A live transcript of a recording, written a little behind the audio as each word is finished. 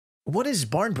What is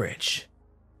BarnBridge?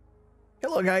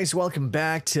 Hello guys, welcome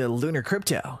back to Lunar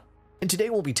Crypto. And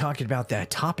today we'll be talking about that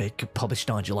topic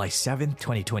published on July 7th,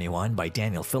 2021 by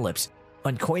Daniel Phillips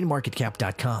on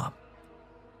coinmarketcap.com.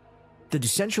 The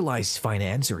decentralized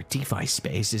finance or DeFi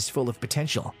space is full of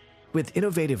potential, with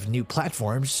innovative new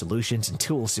platforms, solutions, and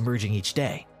tools emerging each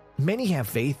day. Many have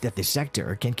faith that the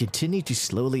sector can continue to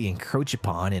slowly encroach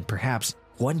upon and perhaps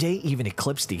one day even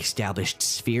eclipse the established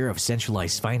sphere of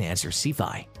centralized finance or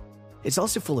CeFi. It's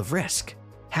also full of risk.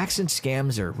 Hacks and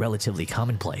scams are relatively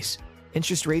commonplace,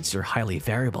 interest rates are highly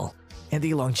variable, and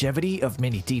the longevity of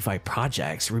many DeFi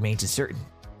projects remains uncertain.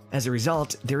 As a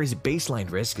result, there is a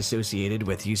baseline risk associated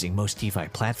with using most DeFi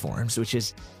platforms, which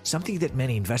is something that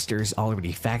many investors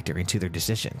already factor into their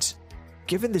decisions.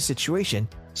 Given the situation,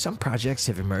 some projects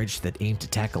have emerged that aim to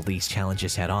tackle these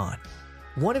challenges head-on.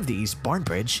 One of these,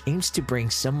 BarnBridge, aims to bring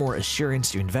some more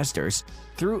assurance to investors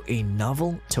through a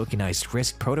novel tokenized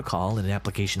risk protocol and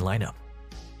application lineup.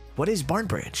 What is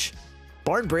BarnBridge?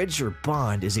 BarnBridge, or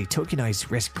Bond, is a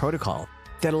tokenized risk protocol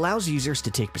that allows users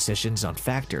to take positions on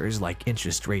factors like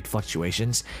interest rate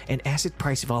fluctuations and asset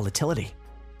price volatility.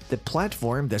 The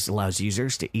platform thus allows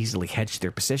users to easily hedge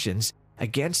their positions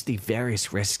against the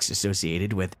various risks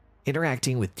associated with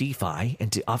interacting with DeFi and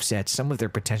to offset some of their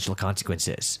potential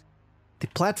consequences. The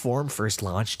platform first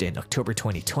launched in October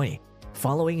 2020,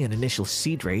 following an initial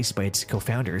seed raise by its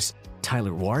co-founders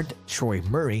Tyler Ward, Troy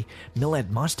Murray, Milad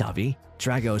Mostavi,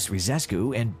 Dragos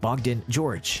Rizescu, and Bogdan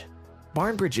George.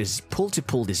 BarnBridge's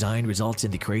pool-to-pool design results in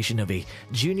the creation of a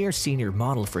junior-senior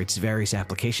model for its various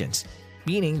applications,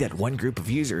 meaning that one group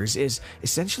of users is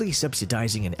essentially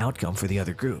subsidizing an outcome for the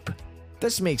other group.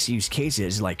 This makes use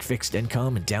cases like fixed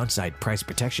income and downside price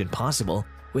protection possible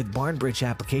with BarnBridge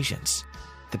applications.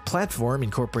 The platform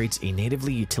incorporates a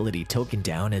natively utility token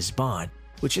DAO as Bond,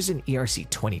 which is an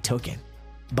ERC20 token.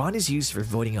 Bond is used for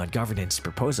voting on governance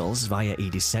proposals via a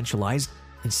decentralized,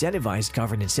 incentivized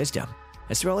governance system,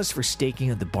 as well as for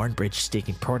staking on the BarnBridge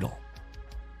staking portal.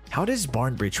 How does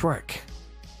BarnBridge work?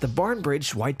 The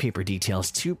BarnBridge white paper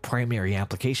details two primary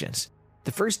applications,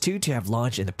 the first two to have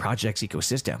launched in the project's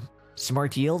ecosystem,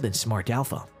 Smart Yield and Smart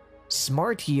Alpha.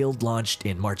 Smart Yield launched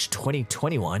in March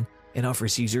 2021 and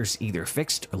offers users either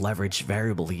fixed or leveraged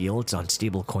variable yields on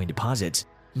stablecoin deposits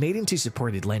made into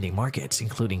supported lending markets,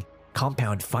 including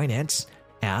Compound Finance,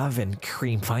 AV, and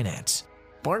Cream Finance.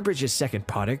 BarnBridge's second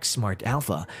product, Smart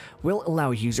Alpha, will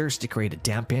allow users to create a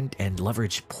dampened and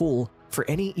leveraged pool for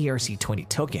any ERC20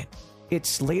 token. It's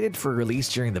slated for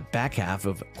release during the back half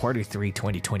of Q3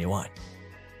 2021.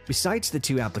 Besides the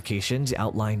two applications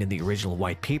outlined in the original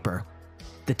white paper,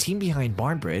 the team behind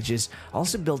BarnBridge is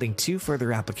also building two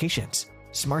further applications,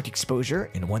 Smart Exposure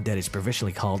and one that is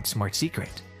provisionally called Smart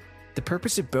Secret. The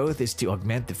purpose of both is to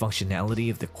augment the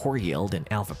functionality of the core yield and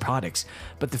alpha products,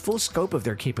 but the full scope of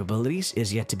their capabilities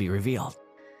is yet to be revealed.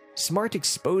 Smart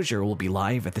Exposure will be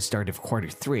live at the start of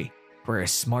Q3,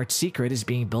 whereas Smart Secret is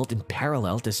being built in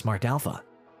parallel to Smart Alpha.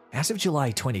 As of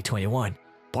July 2021,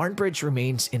 BarnBridge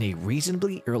remains in a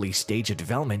reasonably early stage of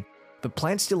development, but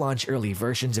plans to launch early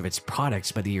versions of its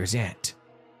products by the year's end.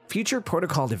 Future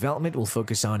protocol development will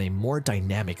focus on a more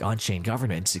dynamic on-chain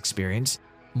governance experience,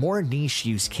 more niche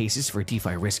use cases for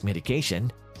DeFi risk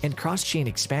mitigation, and cross-chain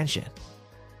expansion.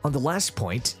 On the last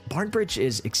point, BarnBridge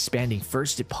is expanding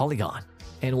first to Polygon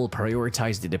and will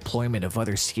prioritize the deployment of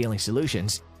other scaling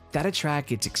solutions that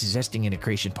attract its existing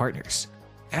integration partners.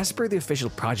 As per the official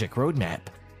project roadmap,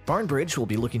 BarnBridge will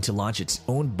be looking to launch its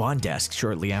own bond desk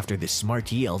shortly after the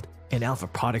Smart Yield and Alpha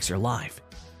products are live.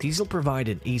 These will provide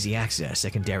an easy access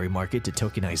secondary market to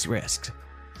tokenized risks.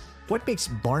 What makes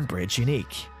BarnBridge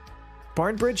unique?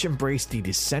 BarnBridge embraced the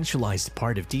decentralized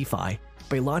part of DeFi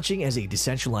by launching as a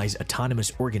decentralized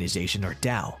autonomous organization or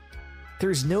DAO. There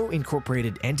is no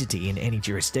incorporated entity in any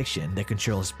jurisdiction that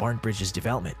controls BarnBridge's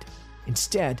development.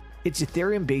 Instead, its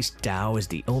Ethereum-based DAO is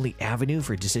the only avenue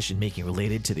for decision-making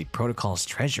related to the protocol's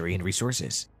treasury and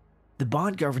resources. The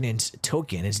bond governance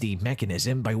token is the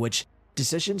mechanism by which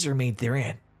decisions are made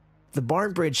therein. The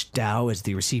BarnBridge DAO is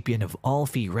the recipient of all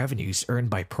fee revenues earned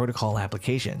by protocol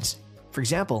applications. For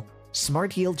example,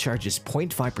 Smart Yield charges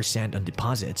 0.5% on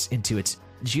deposits into its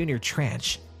junior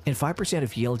tranche and 5%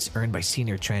 of yields earned by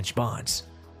senior tranche bonds.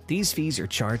 These fees are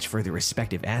charged for the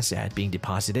respective asset being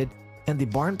deposited, and the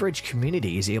BarnBridge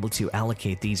community is able to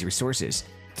allocate these resources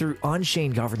through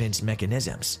on-chain governance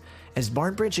mechanisms. As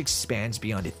BarnBridge expands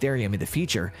beyond Ethereum in the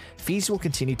future, fees will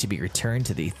continue to be returned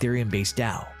to the Ethereum-based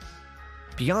DAO.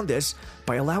 Beyond this,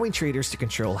 by allowing traders to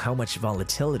control how much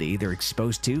volatility they're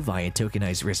exposed to via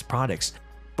tokenized risk products,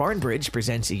 BarnBridge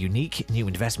presents a unique new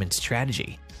investment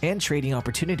strategy and trading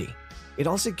opportunity. It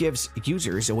also gives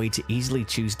users a way to easily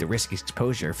choose the risk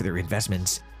exposure for their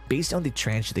investments based on the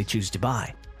tranche they choose to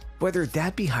buy, whether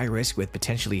that be high risk with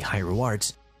potentially high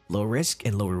rewards, low risk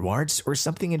and low rewards, or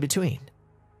something in between.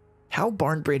 How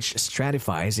BarnBridge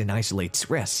stratifies and isolates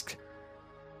risk.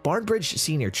 BarnBridge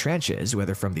senior tranches,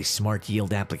 whether from the Smart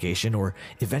Yield application or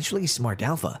eventually Smart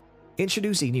Alpha,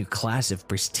 introduce a new class of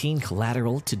pristine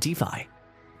collateral to DeFi.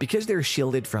 Because they're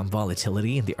shielded from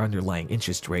volatility in the underlying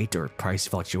interest rate or price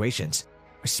fluctuations,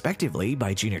 respectively,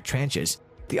 by junior tranches,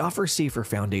 they offer safer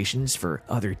foundations for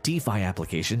other DeFi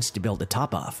applications to build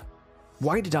atop of.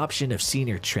 Wide adoption of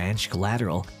senior tranche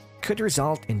collateral could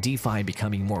result in DeFi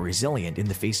becoming more resilient in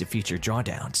the face of future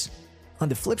drawdowns. On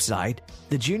the flip side,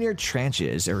 the junior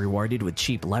tranches are rewarded with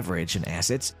cheap leverage and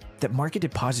assets that market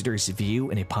depositors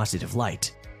view in a positive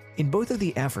light. In both of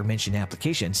the aforementioned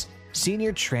applications,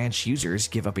 senior tranche users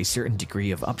give up a certain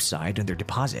degree of upside on their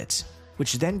deposits,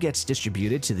 which then gets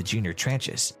distributed to the junior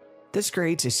tranches. This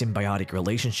creates a symbiotic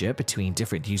relationship between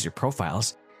different user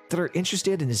profiles that are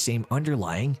interested in the same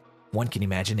underlying. One can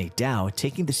imagine a DAO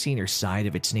taking the senior side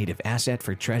of its native asset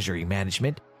for treasury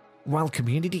management, while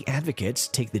community advocates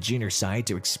take the junior side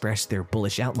to express their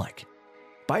bullish outlook.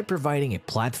 By providing a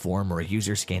platform where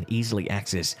users can easily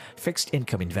access fixed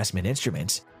income investment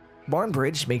instruments,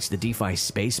 BarnBridge makes the DeFi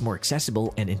space more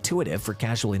accessible and intuitive for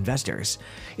casual investors.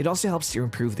 It also helps to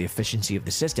improve the efficiency of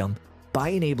the system by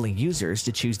enabling users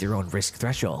to choose their own risk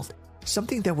threshold,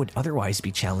 something that would otherwise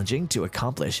be challenging to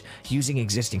accomplish using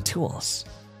existing tools.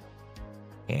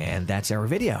 And that's our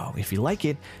video. If you like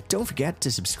it, don't forget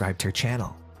to subscribe to our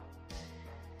channel.